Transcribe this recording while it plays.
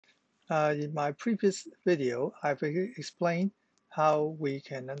In my previous video, I've explained how we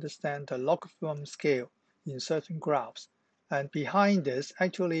can understand the logarithm scale in certain graphs. And behind this,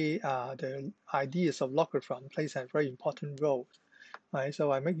 actually, the ideas of logarithm plays a very important role. Right?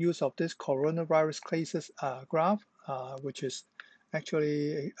 So I make use of this coronavirus cases graph, which is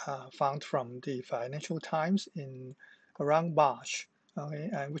actually found from the Financial Times in around March, okay,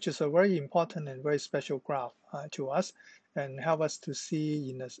 and which is a very important and very special graph to us and help us to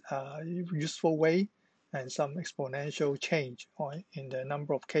see in a useful way and some exponential change in the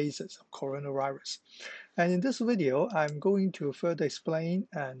number of cases of coronavirus. And in this video, I'm going to further explain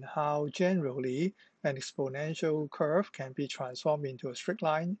and how generally an exponential curve can be transformed into a straight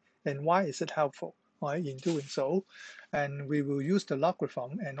line and why is it helpful in doing so. And we will use the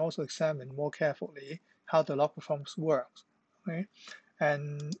logarithm and also examine more carefully how the logarithms works. Okay?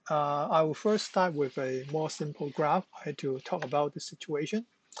 And I will first start with a more simple graph to talk about the situation.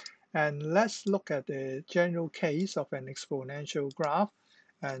 And let's look at the general case of an exponential graph.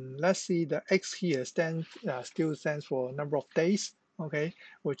 And let's see the x here still stands for number of days, okay,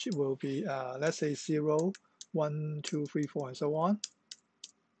 which will be, let's say 0, 1, 2, 3, 4, and so on.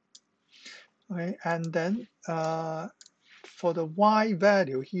 Okay, and then for the y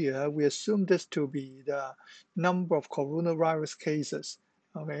value here, we assume this to be the number of coronavirus cases,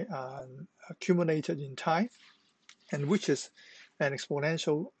 okay, accumulated in time, and which is an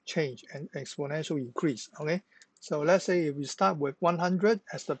exponential change and exponential increase. Okay, so let's say if we start with 100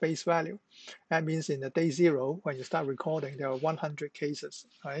 as the base value, that means in the day 0 when you start recording there are 100 cases,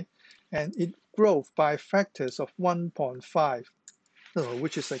 right? And it grows by factors of 1.5,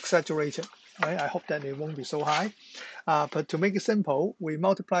 which is exaggerated. Right? I hope that it won't be so high. But to make it simple, we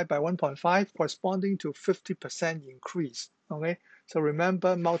multiply by 1.5 corresponding to 50% increase. Okay, so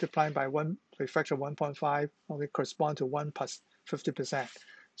remember multiplying by a factor of 1.5 okay, correspond to 1 plus 50%.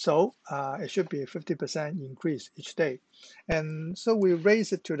 So it should be a 50% increase each day. And so we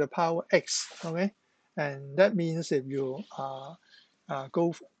raise it to the power x, okay? And that means if you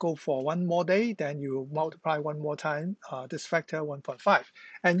go for one more day, then you multiply one more time this factor 1.5,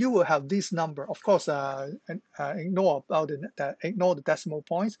 and you will have this number. Of course, ignore the decimal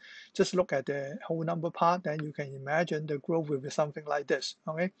points. Just look at the whole number part. Then you can imagine the growth will be something like this.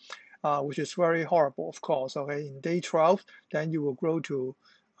 Okay, which is very horrible, of course. Okay, in day 12, then you will grow to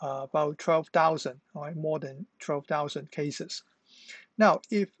about 12,000, right? More than 12,000 cases. Now,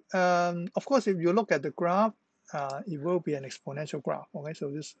 if of course, if you look at the graph, it will be an exponential graph. Okay, so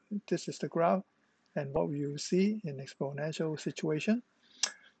this is the graph, and what you see in exponential situation.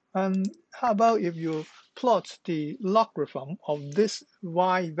 How about if you plot the logarithm of this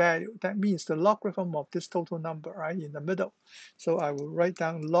y value? That means the logarithm of this total number, right, in the middle. So I will write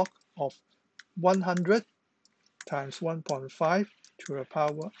down log of 100 times 1.5 to the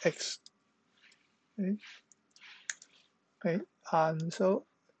power x. Okay, okay. And so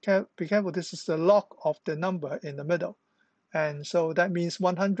be careful, this is the log of the number in the middle. And so that means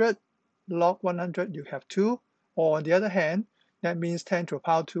 100, log 100, you have 2. Or on the other hand, that means 10 to the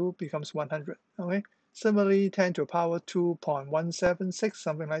power 2 becomes 100. Okay. Similarly, 10 to the power 2.176,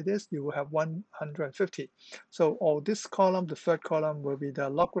 something like this, you will have 150. So all this column, the third column, will be the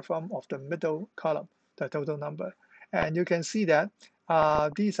logarithm of the middle column, the total number. And you can see that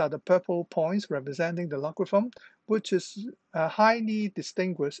these are the purple points representing the logarithm, which is hardly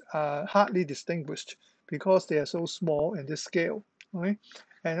distinguished because they are so small in this scale. Okay,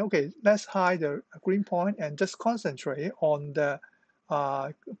 and okay, let's hide the green point and just concentrate on the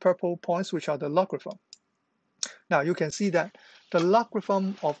purple points, which are the logarithm. Now you can see that the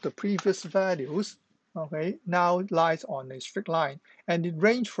logarithm of the previous values, okay, now lies on a straight line, and it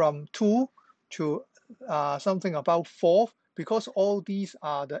ranges from 2 to something about 4, because all these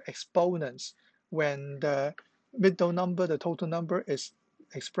are the exponents when the middle number, the total number, is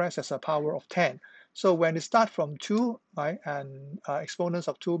expressed as a power of 10. So when it starts from 2, right, and exponents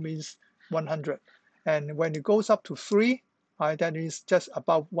of 2 means 100, and when it goes up to 3, right, that is just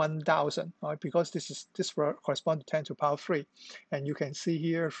about 1,000, right, because this corresponds to 10 to the power 3, and you can see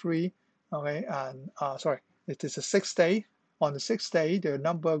here 3, okay, and sorry, it is a 6th day. On the 6th day, the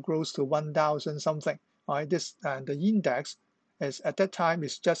number grows to 1,000 something, right? This and the index is at that time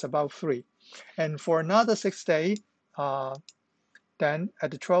is just about 3, and for another 6th day, then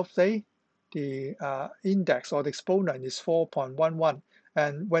at the 12th day, the index or the exponent is 4.11.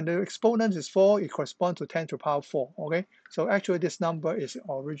 And when the exponent is 4, it corresponds to 10 to the power 4. Okay, so actually this number is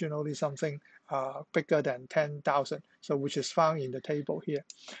originally something bigger than 10,000, so which is found in the table here.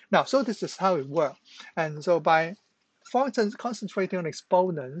 Now, so this is how it works. And so by, for instance, concentrating on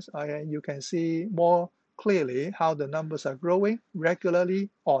exponents, you can see more clearly how the numbers are growing regularly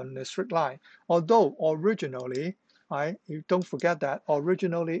on a straight line. Although originally, right, you don't forget that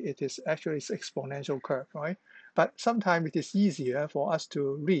originally it is actually an exponential curve, right? But sometimes it is easier for us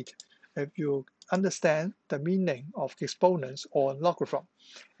to read if you understand the meaning of exponents or logarithm,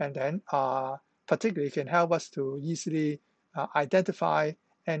 and then particularly can help us to easily identify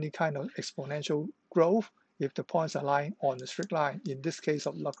any kind of exponential growth if the points are lying on a straight line, in this case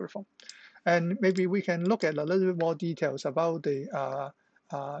of logarithm. And maybe we can look at a little bit more details about the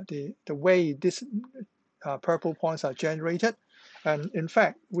way these purple points are generated. And in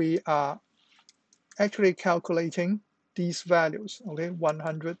fact, we are actually calculating these values, okay,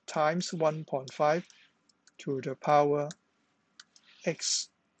 100 times 1.5 to the power x,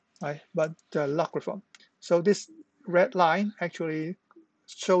 right? But the logarithm. So this red line actually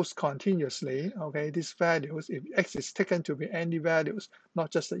shows continuously, okay, these values. If x is taken to be any values, not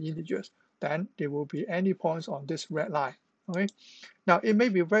just the integers, then there will be any points on this red line, okay? Now, it may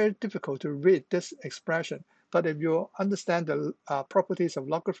be very difficult to read this expression, but if you understand the properties of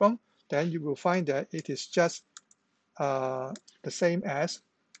logarithm, then you will find that it is just the same as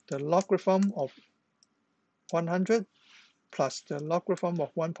the logarithm of 100 plus the logarithm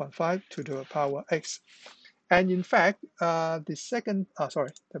of 1.5 to the power x. And in fact,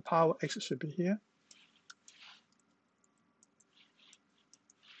 the power x should be here.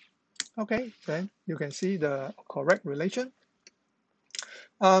 Okay, then you can see the correct relation.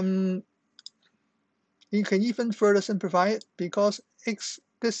 You can even further simplify it because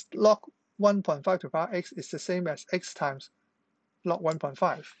this log 1.5 to the power x is the same as x times log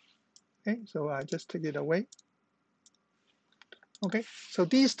 1.5. Okay, so I just take it away. Okay, so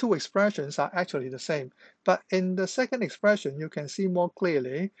these two expressions are actually the same, but in the second expression, you can see more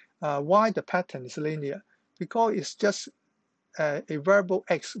clearly why the pattern is linear, because it's just a variable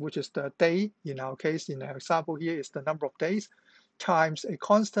x, which is the day, in our case, in our example here is the number of days, times a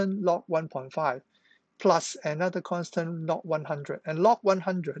constant log 1.5 plus another constant log 100. And log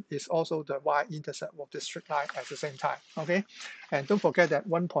 100 is also the y-intercept of the straight line at the same time, okay? And don't forget that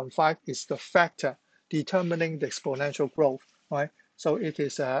 1.5 is the factor determining the exponential growth, right? So it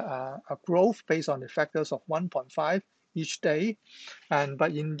is a growth based on the factors of 1.5 each day.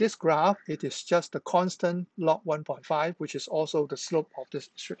 But in this graph, it is just the constant log 1.5, which is also the slope of this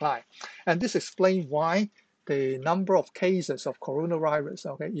straight line. And this explains why the number of cases of coronavirus,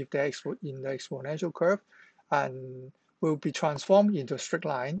 okay, if they're in the exponential curve, and will be transformed into a straight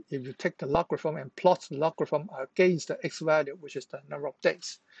line if you take the logarithm and plot the logarithm against the x value, which is the number of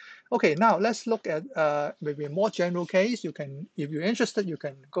days. Okay, now let's look at maybe a more general case. You can, if you're interested, you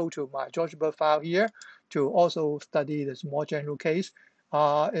can go to my GeoGebra file here to also study this more general case.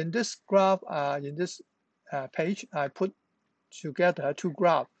 In this graph, in this page, I put together two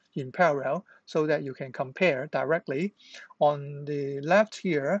graphs in parallel so that you can compare directly. On the left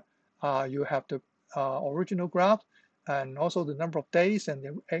here, you have the original graph and also the number of days and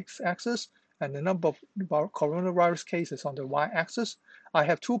the x-axis and the number of coronavirus cases on the y-axis. I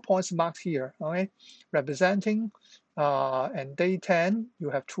have 2 points marked here, okay, representing and day 10 you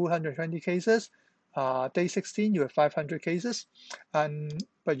have 220 cases, day 16 you have 500 cases,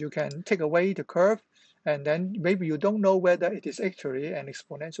 but you can take away the curve, and then maybe you don't know whether it is actually an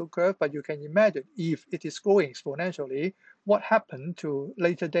exponential curve, but you can imagine if it is growing exponentially, what happened to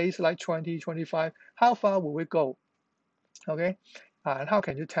later days like 20, 25, how far will it go? Okay, and how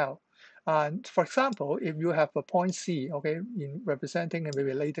can you tell? For example, if you have a point C, okay, in representing a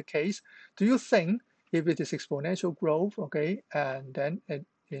maybe later case, do you think if it is exponential growth, okay, and then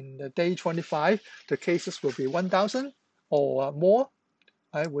in the day 25, the cases will be 1,000 or more?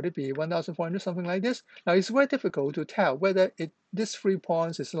 Would it be 1,400, something like this? Now, it's very difficult to tell whether this 3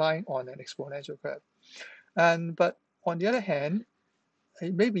 points is lying on an exponential curve. But on the other hand,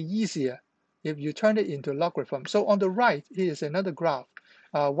 it may be easier if you turn it into logarithm. So on the right, here is another graph.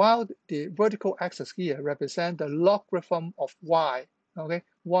 While the vertical axis here represents the logarithm of y, okay,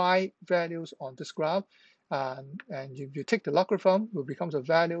 y values on this graph, and if you take the logarithm, it becomes the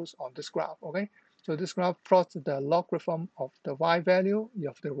values on this graph, okay? So this graph plots the logarithm of the y value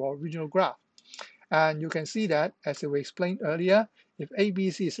of the original graph. And you can see that, as we explained earlier, if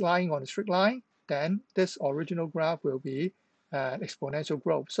ABC is lying on a straight line, then this original graph will be exponential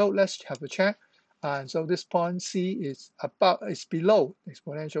growth. So let's have a check. And so this point C is below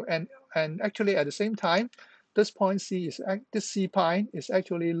exponential, and actually at the same time, this point C is this C prime is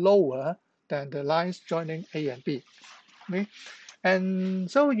actually lower than the lines joining A and B. Okay? And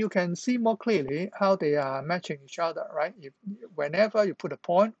so you can see more clearly how they are matching each other, right? Whenever you put a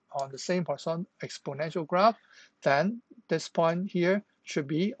point on the same horizontal exponential graph, then this point here should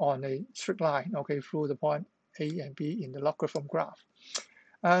be on a straight line, okay, through the point A and B in the logarithm graph.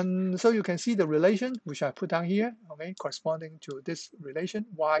 And so you can see the relation, which I put down here, okay, corresponding to this relation,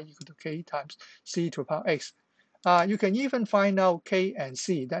 y equal to k times c to the power x. You can even find out k and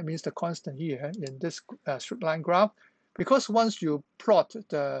c, that means the constant here in this straight line graph, because once you plot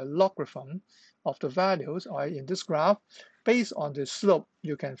the logarithm of the values or in this graph, based on the slope,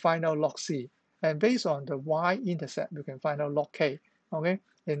 you can find out log c. And based on the y-intercept, you can find out log k, okay?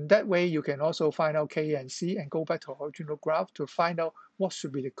 In that way, you can also find out k and c and go back to our original graph to find out what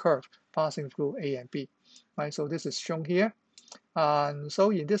should be the curve passing through A and B, right? So this is shown here. And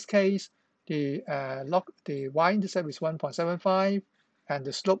so in this case, the y-intercept is 1.75 and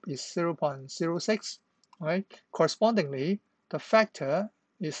the slope is 0.06, right? Correspondingly, the factor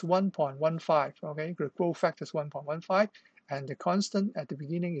is 1.15, okay? The growth factor is 1.15 and the constant at the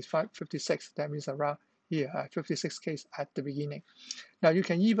beginning is 56. That means around here, 56 case at the beginning. Now you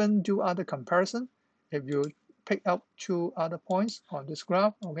can even do other comparison. If you pick up 2 other points on this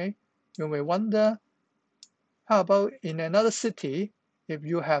graph, okay, you may wonder, how about in another city, if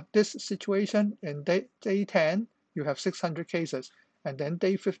you have this situation in day 10, you have 600 cases, and then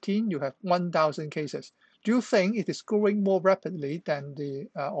day 15, you have 1,000 cases. Do you think it is growing more rapidly than the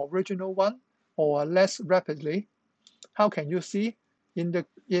original one or less rapidly? How can you see? In the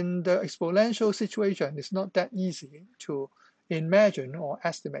exponential situation, it's not that easy to imagine or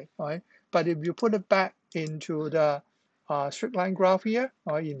estimate, right? But if you put it back into the straight line graph here,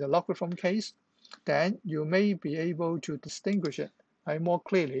 or in the logarithm case, then you may be able to distinguish it, right, more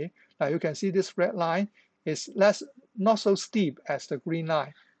clearly. Now you can see this red line is not so steep as the green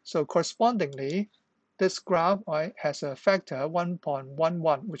line. So correspondingly, this graph, right, has a factor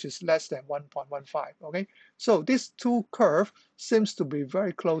 1.11, which is less than 1.15. Okay, so these two curves seems to be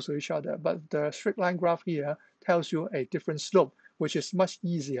very close to each other, but the straight line graph here tells you a different slope, which is much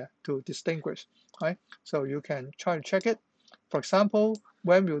easier to distinguish. Right, so you can try to check it. For example,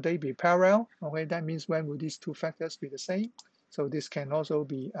 when will they be parallel? Okay, that means when will these two factors be the same? So this can also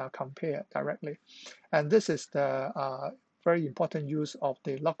be compared directly. And this is the very important use of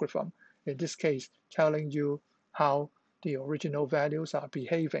the logarithm, in this case, telling you how the original values are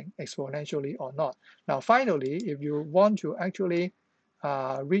behaving exponentially or not. Now, finally, if you want to actually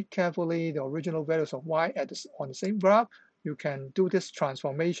read carefully the original values of y on the same graph, you can do this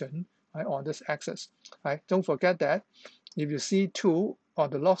transformation, right, on this axis. Right? Don't forget that if you see 2 on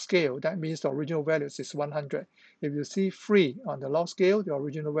the log scale, that means the original values is 100. If you see 3 on the log scale, the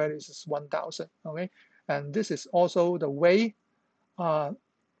original values is 1,000. Okay, and this is also the way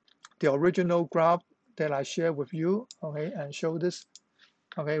the original graph that I shared with you, okay, and show this.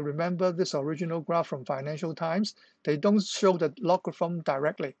 Okay, remember this original graph from Financial Times, they don't show the logarithm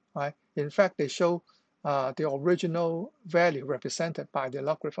directly, right? In fact, they show the original value represented by the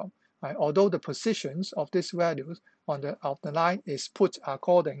logarithm, right? Although the positions of these values on the line is put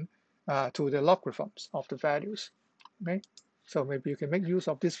according to the logarithms of the values, okay? So maybe you can make use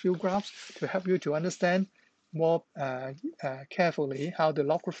of these few graphs to help you to understand more carefully how the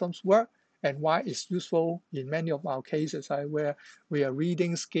logarithms work and why it's useful in many of our cases, right, where we are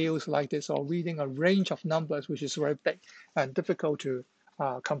reading scales like this or reading a range of numbers which is very big and difficult to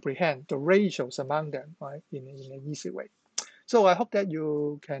comprehend the ratios among them, right, in an easy way. So I hope that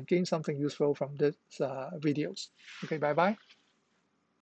you can gain something useful from this videos. Okay, bye-bye.